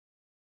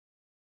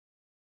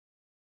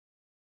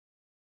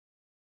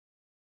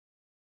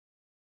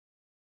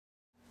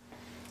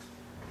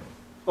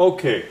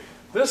Okay,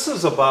 this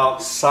is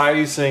about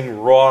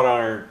sizing wrought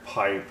iron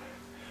pipe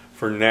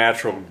for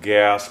natural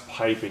gas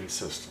piping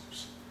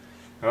systems.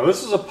 Now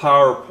this is a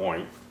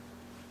PowerPoint,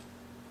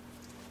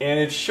 and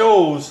it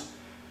shows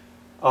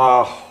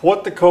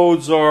what the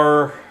codes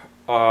are,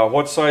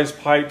 what size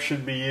pipe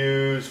should be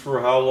used for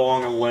how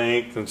long a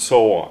length, and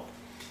so on.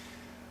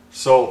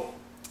 So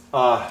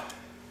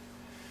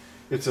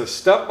it's a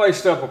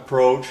step-by-step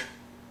approach,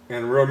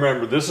 and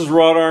remember, this is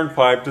wrought iron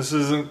pipe. This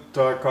isn't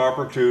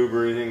copper tube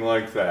or anything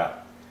like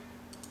that.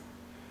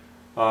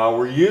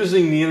 We're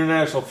using the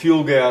International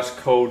Fuel Gas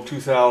Code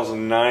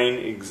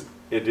 2009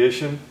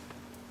 edition.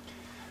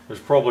 There's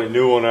probably a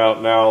new one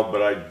out now,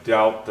 but I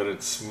doubt that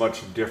it's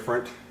much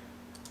different.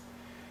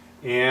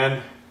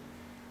 And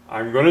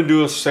I'm going to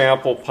do a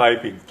sample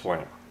piping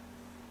plan.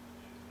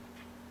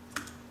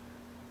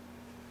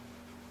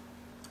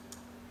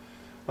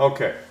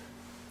 Okay.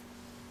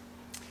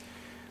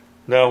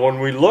 Now when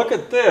we look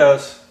at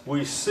this,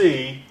 we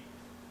see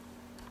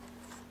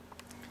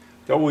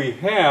that we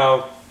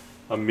have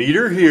a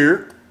meter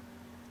here,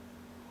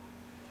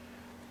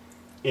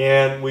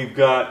 and we've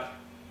got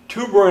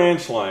two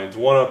branch lines,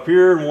 one up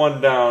here and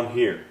one down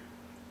here.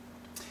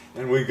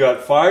 And we've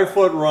got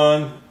 5-foot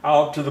run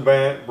out to the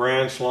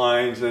branch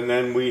lines, and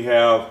then we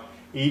have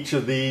each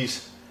of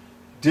these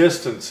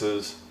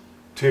distances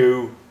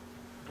to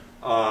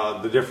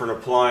the different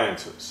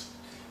appliances.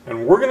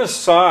 And we're going to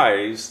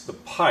size the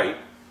pipe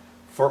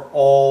for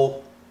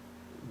all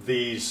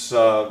these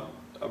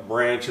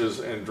branches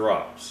and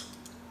drops.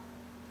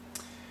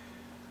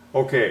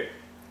 Okay.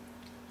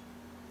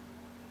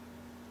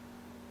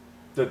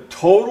 The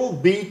total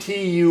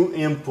BTU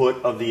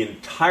input of the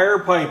entire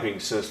piping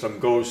system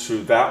goes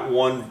through that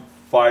one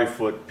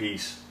 5-foot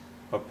piece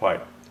of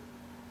pipe.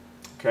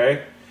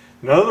 Okay?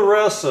 None of the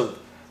rest of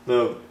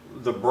the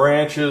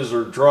branches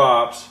or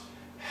drops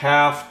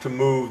have to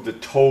move the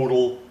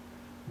total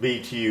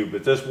BTU,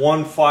 but this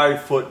one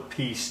 5-foot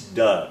piece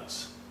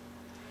does.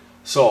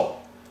 So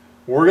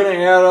we're going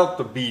to add up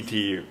the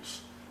BTUs.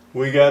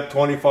 We got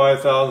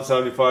 25,000,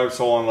 75,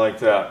 so on like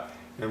that,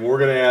 and we're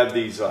going to add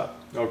these up.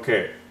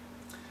 Okay,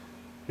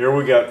 here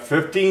we got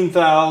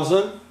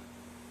 15,000,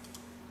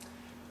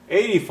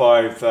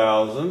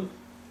 85,000,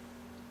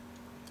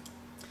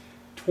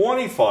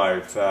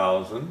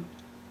 25,000,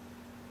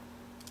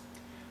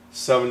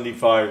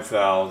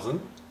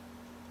 75,000,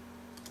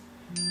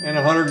 and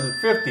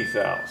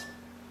 150,000.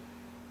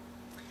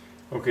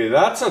 Okay,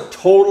 that's a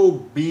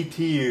total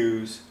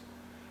BTUs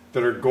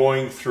that are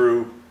going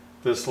through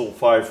this little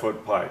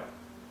 5-foot pipe.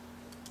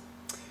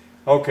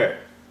 Okay,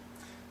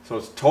 so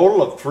it's a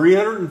total of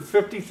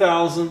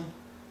 350,000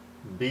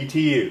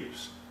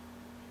 BTUs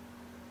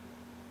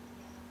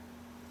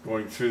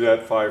going through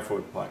that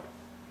 5-foot pipe.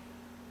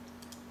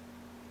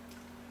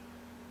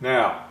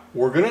 Now,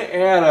 we're going to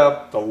add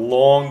up the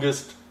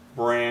longest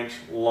branch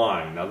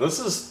line. Now this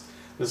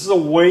is a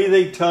way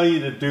they tell you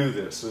to do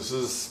this. This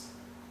is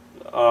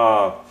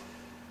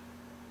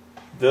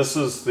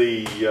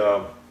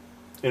the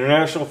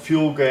International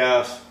Fuel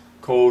Gas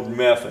Code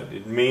method.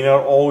 It may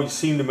not always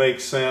seem to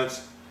make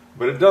sense,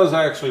 but it does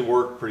actually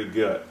work pretty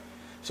good.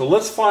 So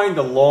let's find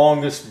the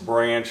longest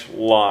branch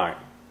line.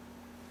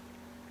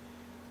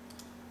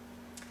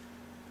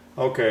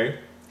 Okay,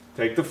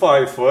 take the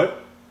 5-foot,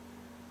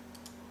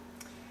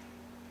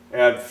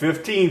 add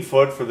 15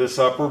 foot for this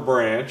upper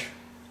branch,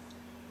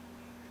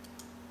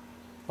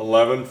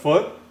 11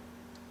 foot,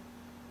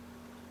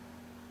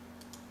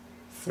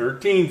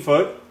 13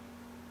 foot,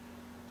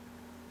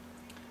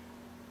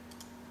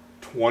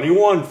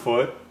 21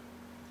 foot,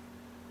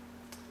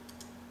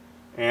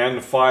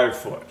 and 5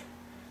 foot.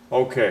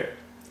 Okay,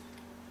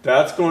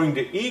 that's going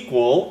to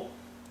equal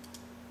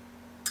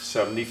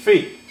 70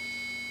 feet.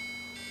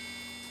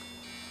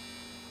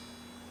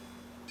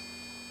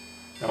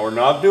 Now we're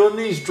not doing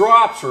these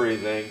drops or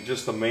anything,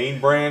 just the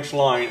main branch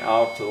line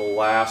out to the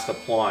last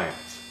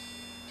appliance.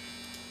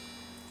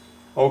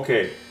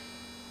 Okay,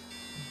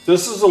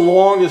 this is the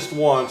longest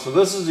one, so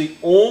this is the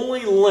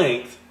only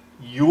length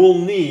you will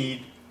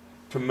need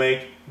to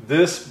make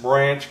this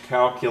branch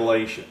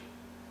calculation.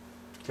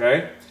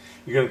 Okay,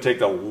 you're going to take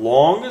the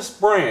longest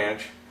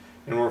branch,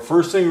 and the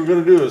first thing we're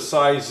going to do is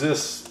size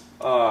this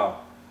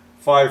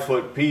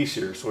 5-foot piece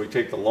here. So we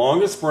take the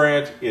longest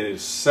branch, it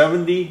is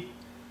 70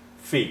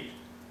 feet.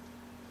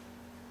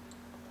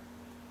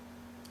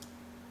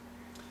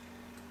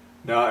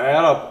 Now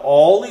add up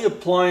all the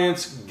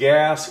appliance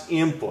gas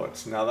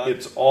inputs. Now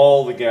it's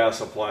all the gas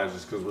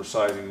appliances because we're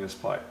sizing this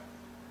pipe.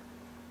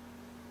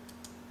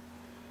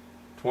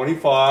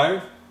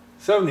 25,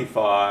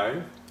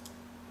 75,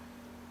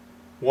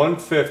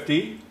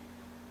 150,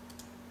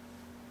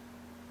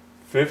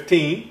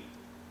 15,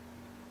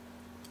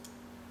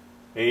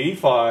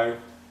 85,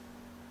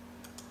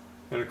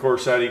 and of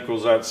course that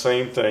equals that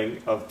same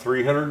thing of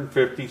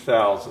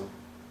 350,000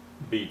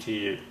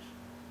 BTUs.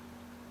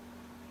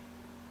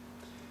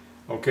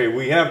 Okay,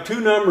 we have two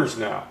numbers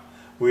now.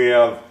 We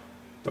have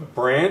the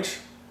branch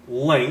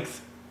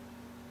length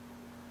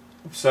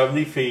of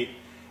 70 feet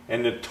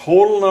and the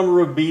total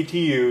number of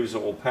BTUs that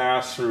will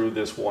pass through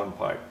this one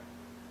pipe.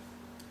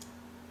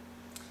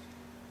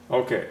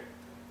 Okay,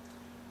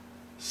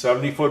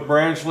 70-foot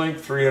branch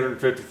length,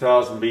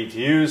 350,000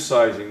 BTUs,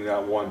 sizing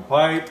that one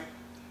pipe.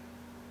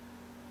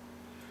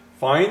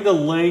 Find the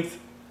length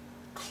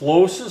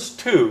closest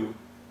to,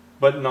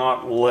 but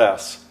not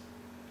less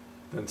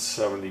than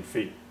 70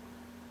 feet.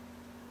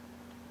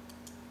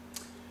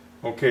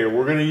 Okay,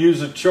 we're going to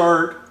use a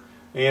chart,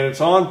 and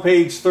it's on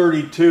page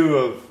 32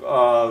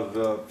 of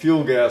the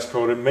fuel gas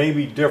code. It may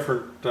be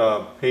different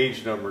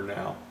page number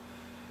now.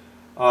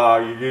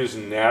 You're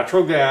using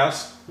natural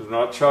gas. There's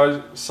not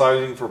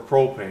sizing for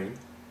propane.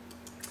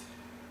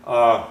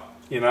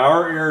 In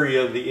our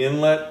area, the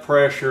inlet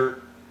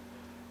pressure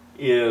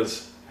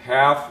is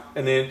 ½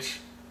 an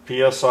inch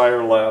PSI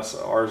or less.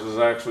 Ours is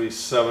actually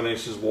 7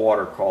 inches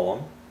water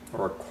column,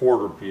 or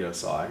 1/4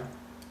 PSI.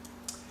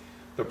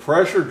 The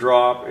pressure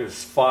drop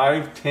is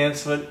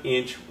 5/10 of an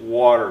inch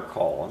water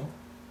column.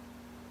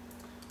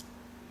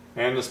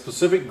 And the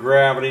specific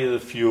gravity of the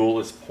fuel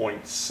is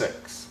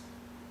 0.6.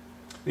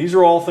 These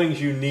are all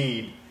things you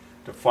need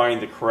to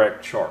find the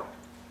correct chart.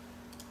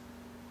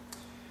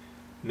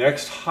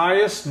 Next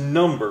highest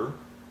number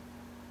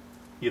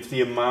if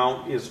the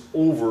amount is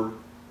over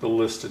the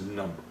listed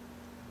number.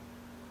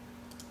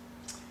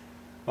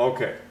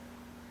 Okay.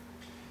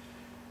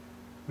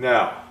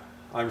 Now,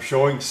 I'm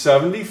showing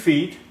 70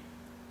 feet.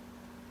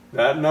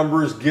 That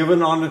number is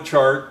given on the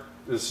chart.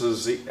 This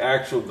is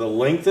the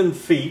length in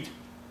feet.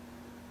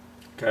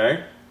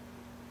 Okay.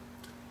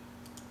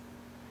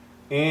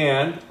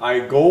 And I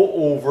go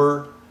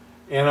over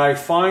and I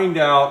find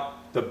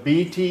out the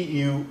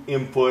BTU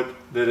input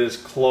that is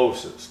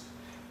closest.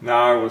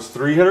 Now, it was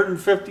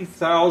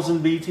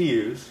 350,000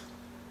 BTUs.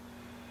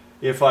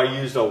 If I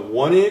used a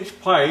 1-inch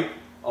pipe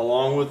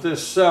along with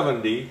this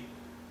 70,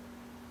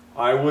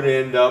 I would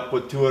end up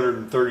with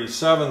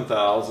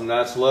 237,000.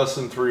 That's less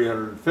than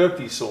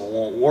 350, so it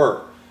won't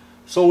work.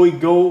 So we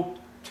go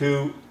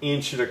to 1.25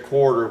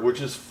 inches,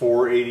 which is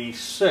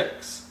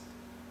 486.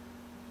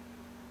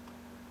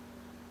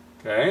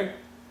 Okay?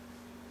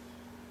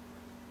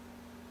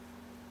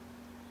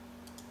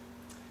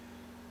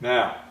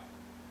 Now,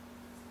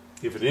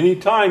 if at any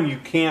time you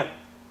can't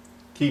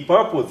keep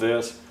up with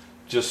this,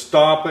 just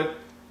stop it,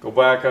 go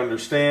back,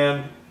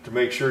 understand, to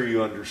make sure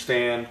you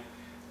understand,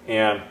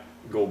 and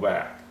go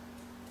back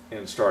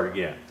and start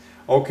again.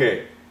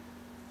 Okay,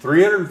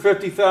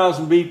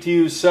 350,000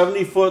 BTUs,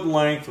 70-foot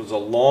length was the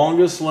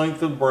longest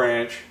length of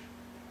branch,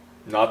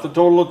 not the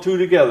total of two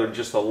together,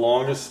 just the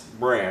longest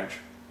branch.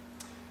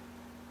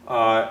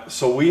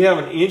 So we have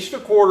an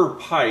 1.25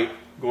 inch pipe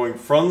going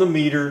from the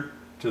meter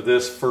to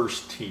this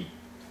first tee.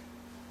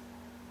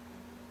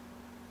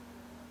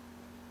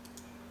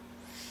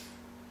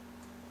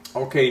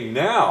 Okay,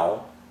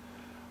 now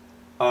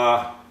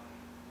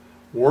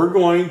we're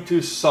going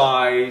to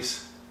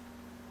size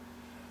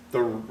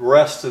the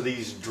rest of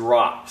these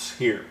drops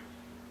here.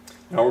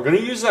 Now we're going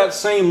to use that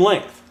same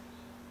length.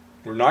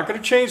 We're not going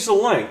to change the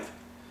length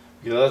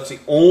because that's the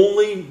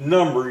only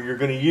number you're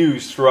going to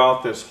use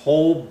throughout this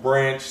whole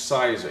branch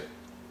sizing.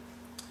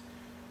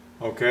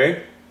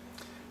 Okay,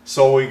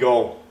 so we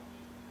go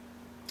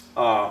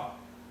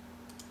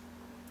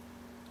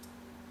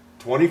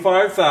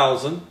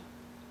 25,000,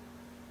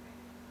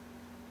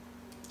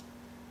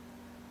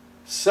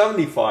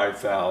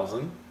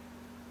 75,000,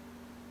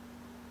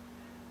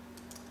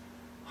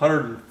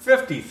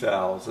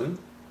 150,000.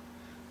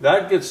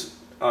 That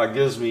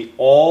gives me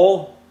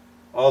all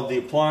of the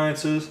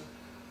appliances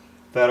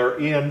that are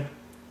in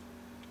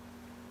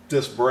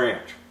this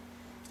branch.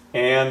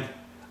 And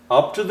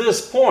up to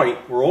this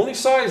point, we're only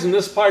sizing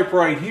this pipe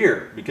right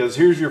here because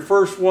here's your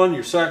first one,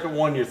 your second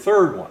one, your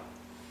third one.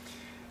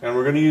 And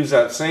we're going to use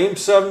that same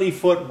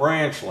 70-foot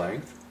branch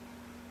length.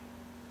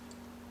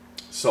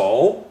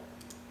 So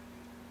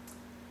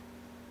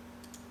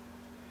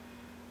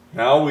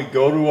now we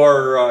go to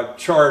our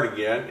chart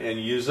again and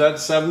use that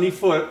 70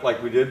 foot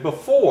like we did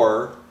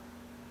before,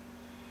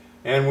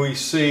 and we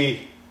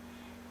see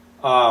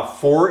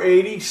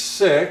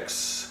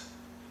 486.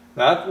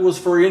 That was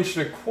for 1.25 inches,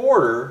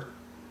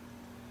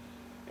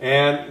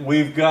 and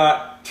we've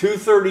got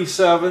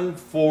 237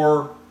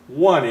 for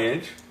 1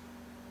 inch,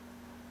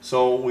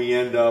 so we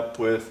end up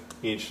with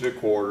 1.25 inches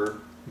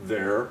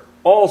there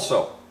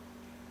also.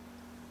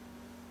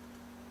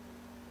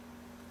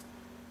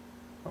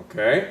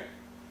 Okay.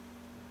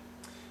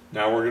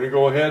 Now we're going to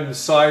go ahead and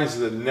size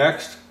the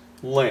next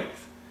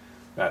length.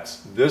 That's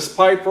this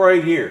pipe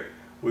right here.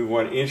 We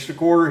want 1.25 inches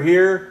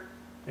here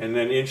and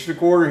then 1.25 inches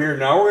here.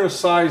 Now we're going to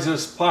size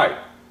this pipe.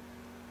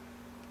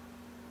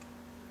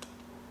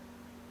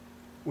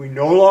 We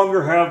no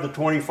longer have the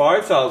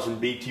 25,000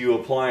 BTU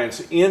appliance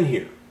in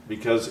here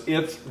because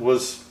it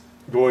was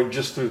going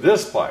just through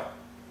this pipe.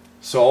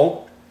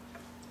 So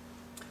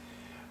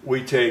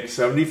we take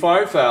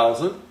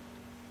 75,000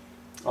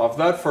 off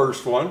that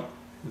first one,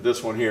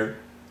 this one here,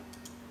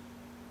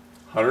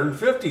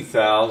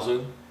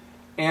 150,000,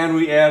 and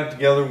we add it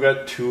together, we've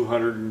got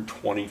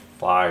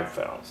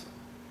 225,000.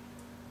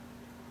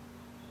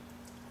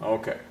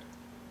 Okay.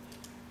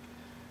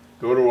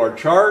 Go to our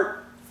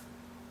chart.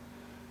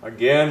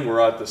 Again, we're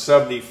at the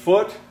 70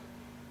 foot.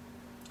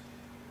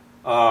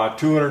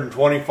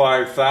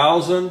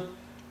 225,000.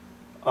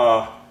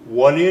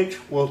 1 inch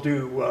we'll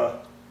do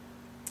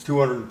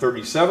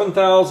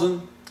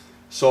 237,000.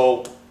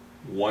 So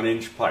 1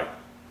 inch pipe.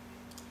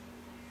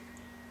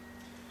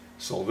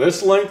 So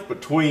this length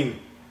between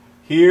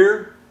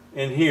here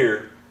and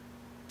here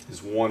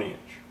is 1 inch.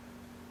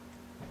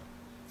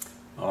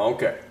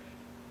 Okay.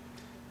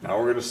 Now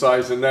we're going to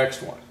size the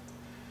next one.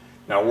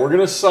 Now we're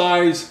going to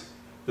size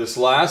this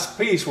last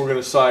piece, we're going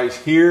to size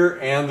here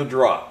and the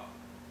drop.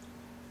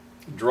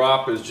 The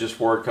drop is just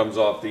where it comes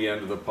off the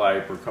end of the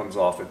pipe or comes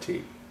off a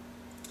T.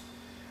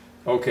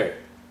 Okay.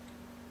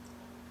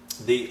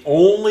 The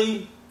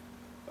only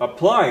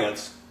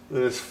appliance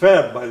that is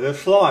fed by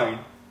this line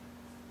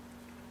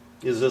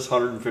is this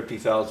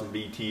 150,000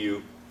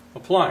 BTU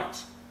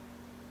appliance.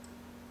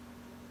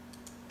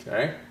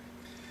 Okay.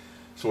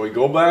 So we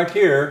go back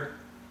here,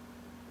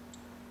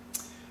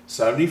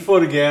 70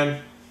 foot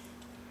again,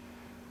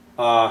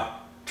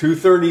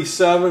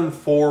 237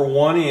 for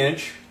 1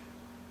 inch,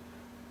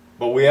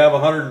 but we have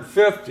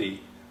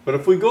 150. But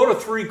if we go to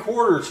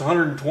 3/4, it's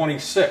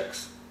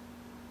 126.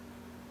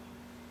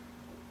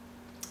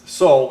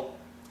 So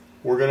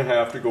we're going to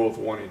have to go with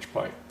 1 inch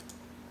pipe.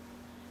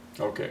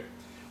 Okay,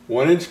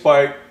 1 inch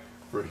pipe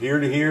for here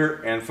to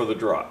here and for the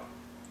drop.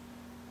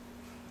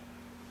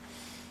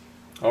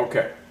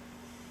 Okay.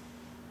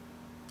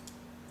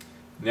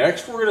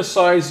 Next, we're going to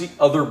size the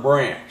other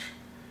branch.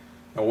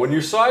 Now, when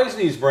you're sizing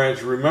these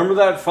branches, remember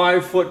that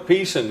 5 foot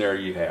piece in there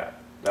you had.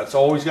 That's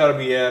always got to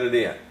be added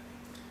in.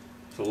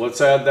 So let's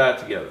add that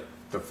together.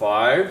 The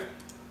 5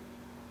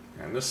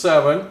 and the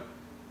 7,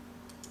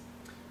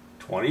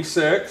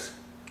 26,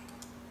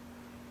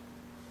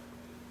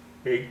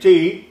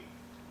 18,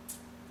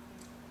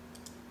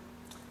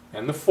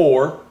 and the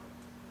 4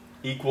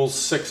 equals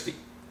 60.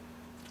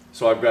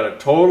 So I've got a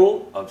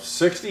total of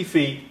 60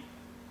 feet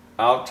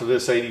out to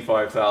this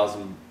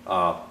 85,000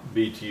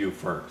 BTU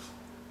furnace.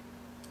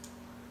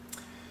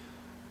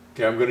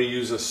 Okay, I'm going to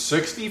use a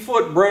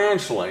 60-foot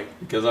branch length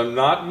because I'm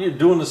not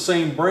doing the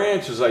same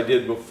branch as I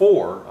did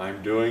before.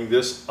 I'm doing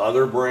this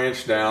other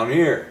branch down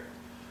here.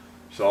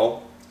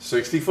 So,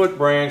 60-foot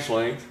branch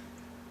length.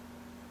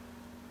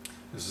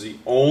 This is the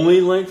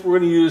only length we're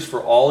going to use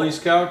for all these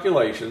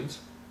calculations.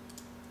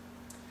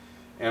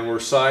 And we're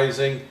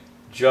sizing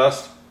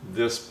just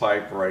this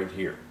pipe right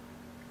here.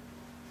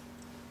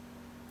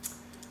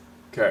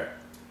 Okay,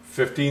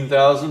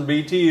 15,000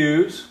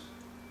 BTUs,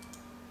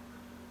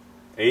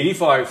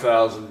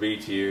 85,000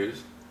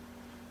 BTUs,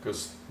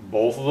 because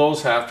both of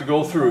those have to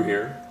go through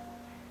here.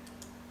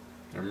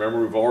 And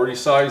remember, we've already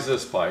sized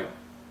this pipe.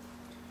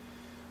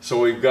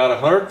 So we've got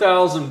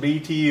 100,000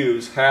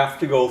 BTUs have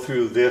to go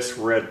through this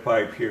red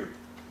pipe here.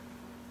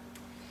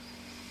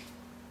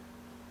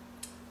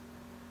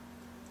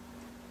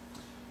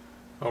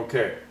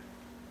 Okay,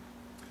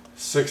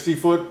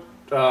 60-foot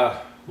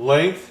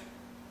length.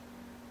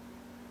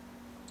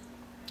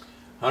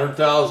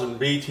 100,000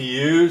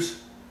 BTUs,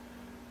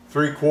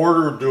 3/4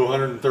 will do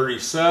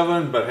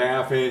 137, but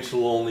 1/2 inch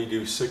will only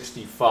do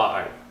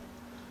 65.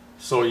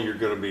 So you're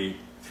going to be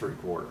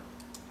 3/4.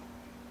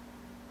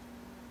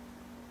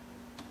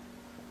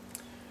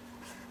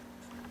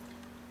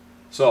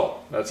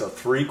 So that's a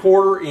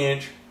 3/4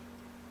 inch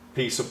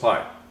piece of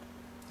pipe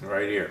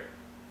right here.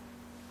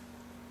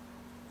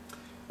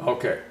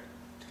 Okay,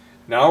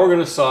 now we're going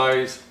to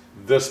size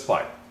this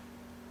pipe.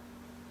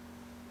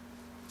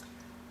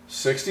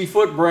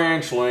 60-foot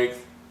branch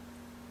length,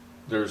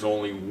 there's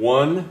only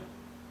one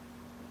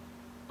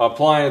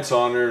appliance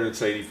on there and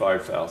it's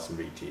 85,000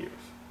 BTUs.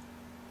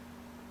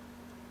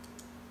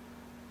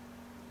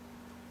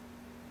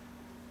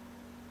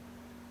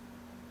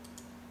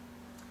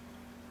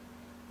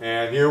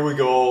 And here we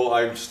go,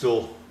 I'm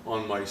still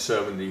on my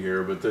 70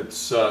 here, but that's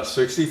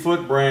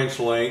 60-foot branch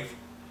length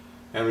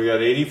and we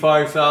got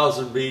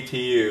 85,000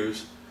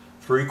 BTUs.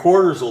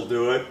 3/4 will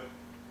do it.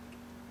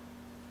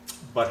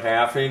 But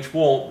 1/2 inch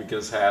won't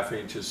because 1/2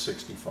 inch is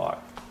 65.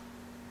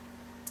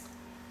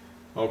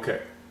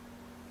 Okay.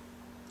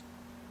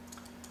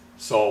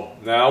 So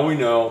now we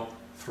know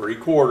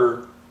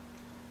 3/4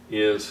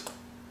 is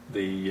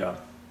the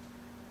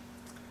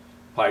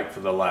pipe for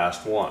the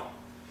last one.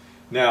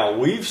 Now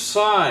we've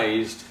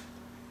sized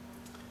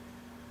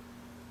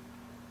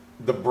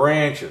the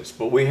branches,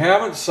 but we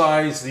haven't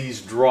sized these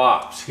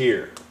drops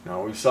here.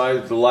 Now we've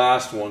sized the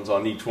last ones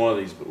on each one of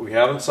these, but we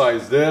haven't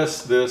sized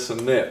this, this,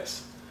 and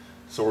this.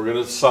 So we're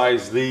going to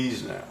size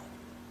these now.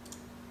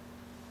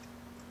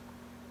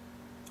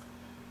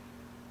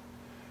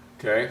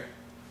 Okay.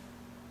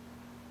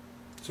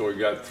 So we've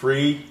got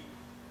 3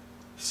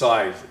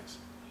 sizes.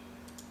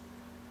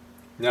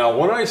 Now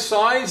when I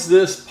size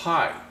this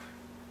pipe,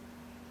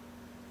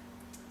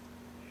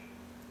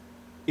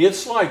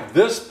 it's like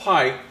this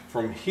pipe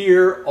from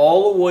here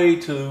all the way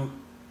to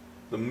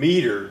the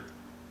meter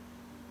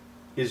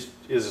is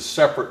a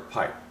separate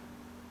pipe.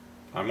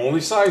 I'm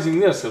only sizing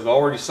this, I've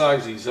already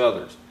sized these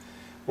others.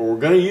 But But we're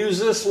going to use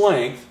this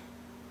length,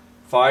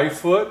 5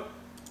 foot,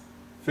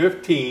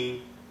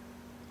 15,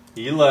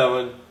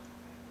 11,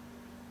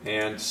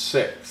 and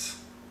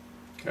 6.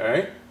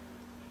 Okay?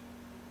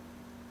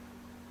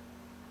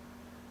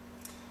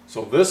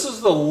 So this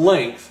is the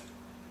length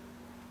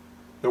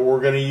that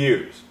we're going to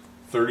use,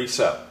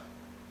 37.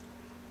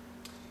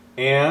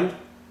 And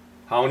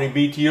how many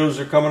BTUs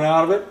are coming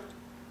out of it?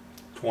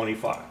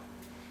 25.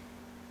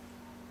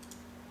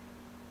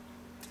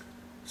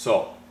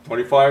 So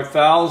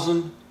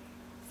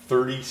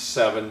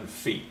 25,037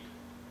 feet.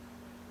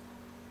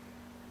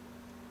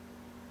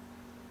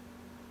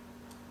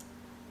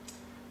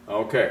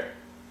 Okay.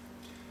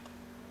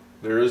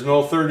 There is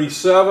no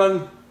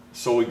 37,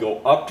 so we go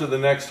up to the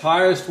next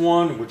highest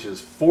one, which is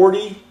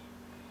 40.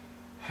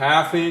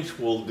 Half inch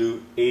will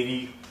do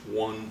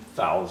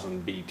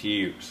 81,000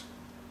 BTUs.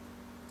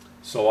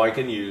 So I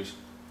can use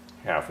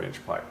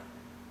half-inch pipe.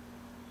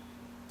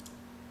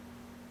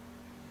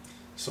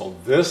 So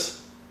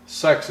this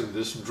section,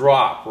 this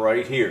drop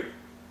right here,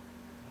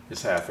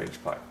 is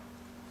half-inch pipe.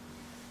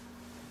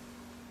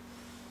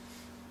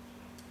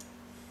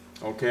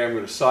 Okay, I'm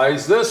going to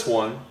size this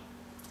one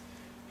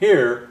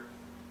here,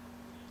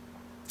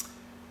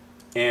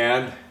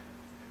 and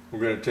we're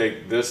going to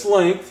take this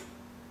length,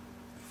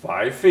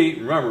 5 feet.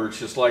 Remember, it's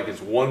just like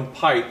it's one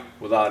pipe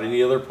without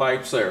any other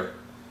pipes there.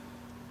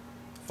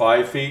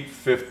 5 feet,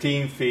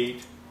 15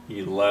 feet,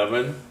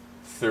 11,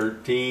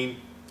 13,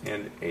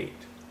 and 8.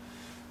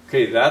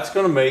 Okay, that's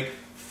going to make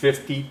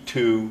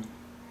 52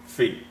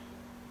 feet.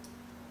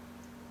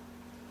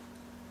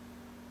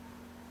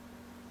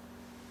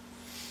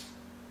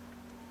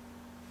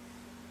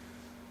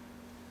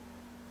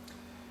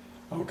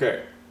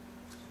 Okay,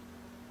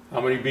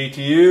 how many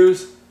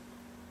BTUs?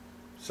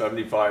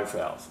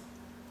 75,000.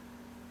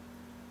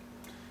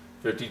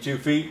 52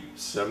 feet,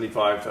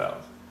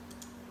 75,000.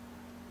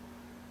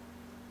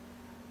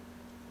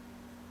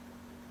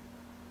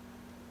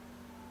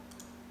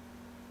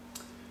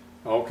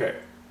 Okay,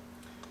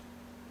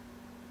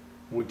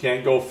 we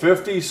can't go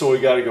 50, so we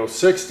got to go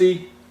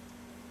 60.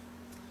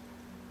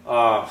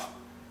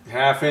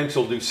 Half inch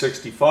will do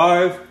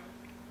 65.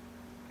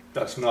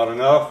 That's not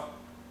enough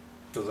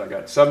because I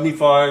got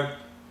 75.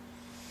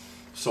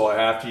 So I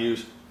have to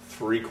use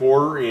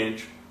 3/4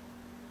 inch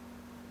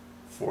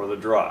for the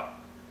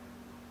drop.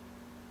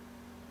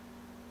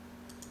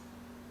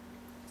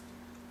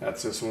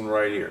 That's this one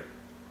right here.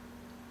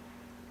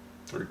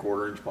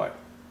 3/4 inch pipe.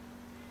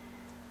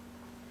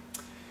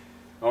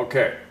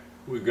 Okay,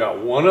 we've got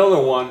one other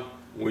one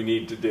we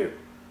need to do.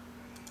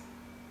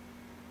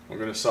 We're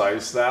going to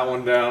size that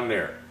one down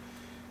there.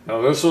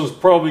 Now this one's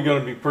probably going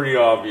to be pretty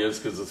obvious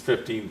because it's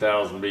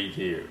 15,000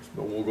 BTUs,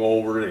 but we'll go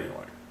over it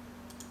anyway.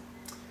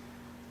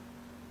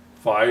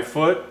 5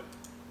 foot,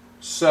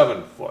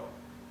 7 foot,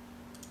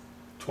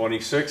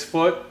 26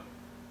 foot,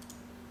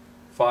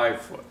 5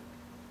 foot,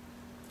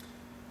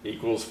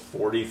 equals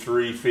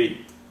 43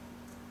 feet.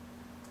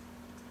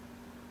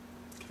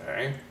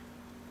 Okay.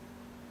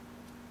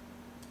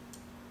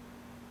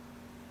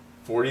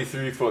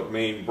 43 foot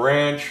main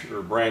branch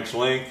or branch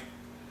length,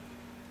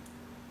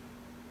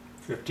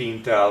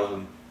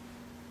 15,000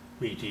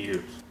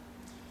 BTUs.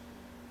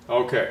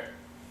 Okay,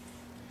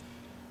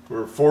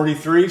 we're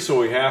 43, so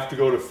we have to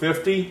go to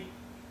 50.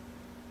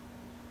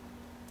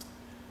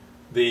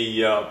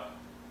 The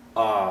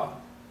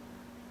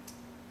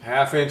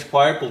half-inch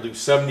pipe will do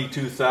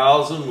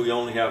 72,000. We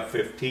only have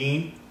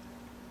 15,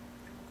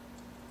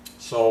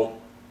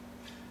 so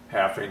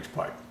half-inch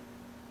pipe.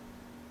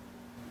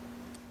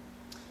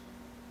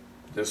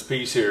 This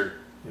piece here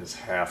is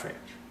half-inch.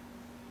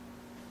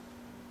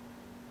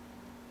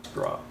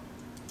 Drop.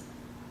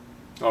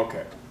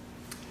 Okay.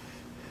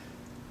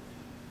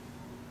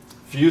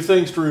 Few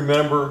things to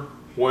remember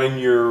when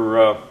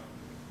you're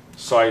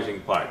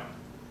sizing pipe.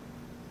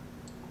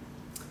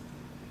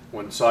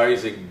 When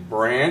sizing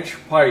branch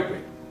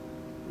piping,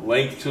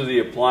 length to the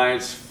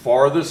appliance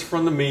farthest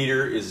from the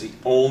meter is the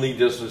only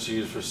distance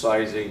used for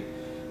sizing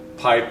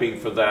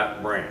piping for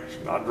that branch.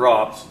 Not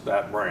drops,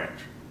 that branch.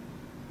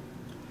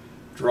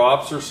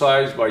 Drops are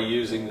sized by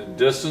using the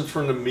distance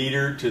from the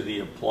meter to the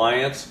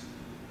appliance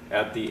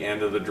at the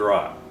end of the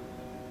drop.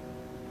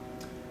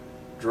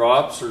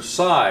 Drops are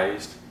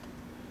sized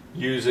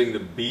using the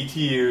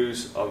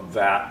BTUs of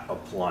that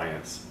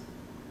appliance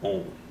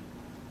only.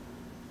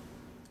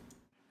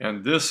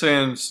 And this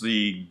ends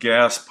the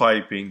gas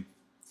piping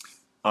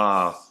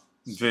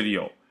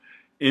video.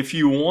 If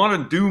you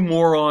want to do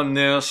more on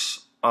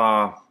this,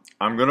 I'm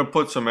going to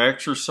put some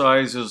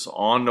exercises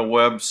on the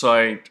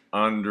website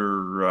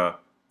under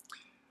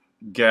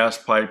gas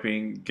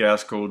piping,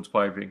 gas codes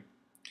piping,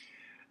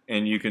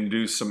 and you can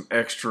do some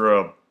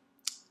extra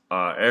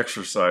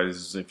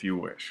exercises if you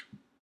wish.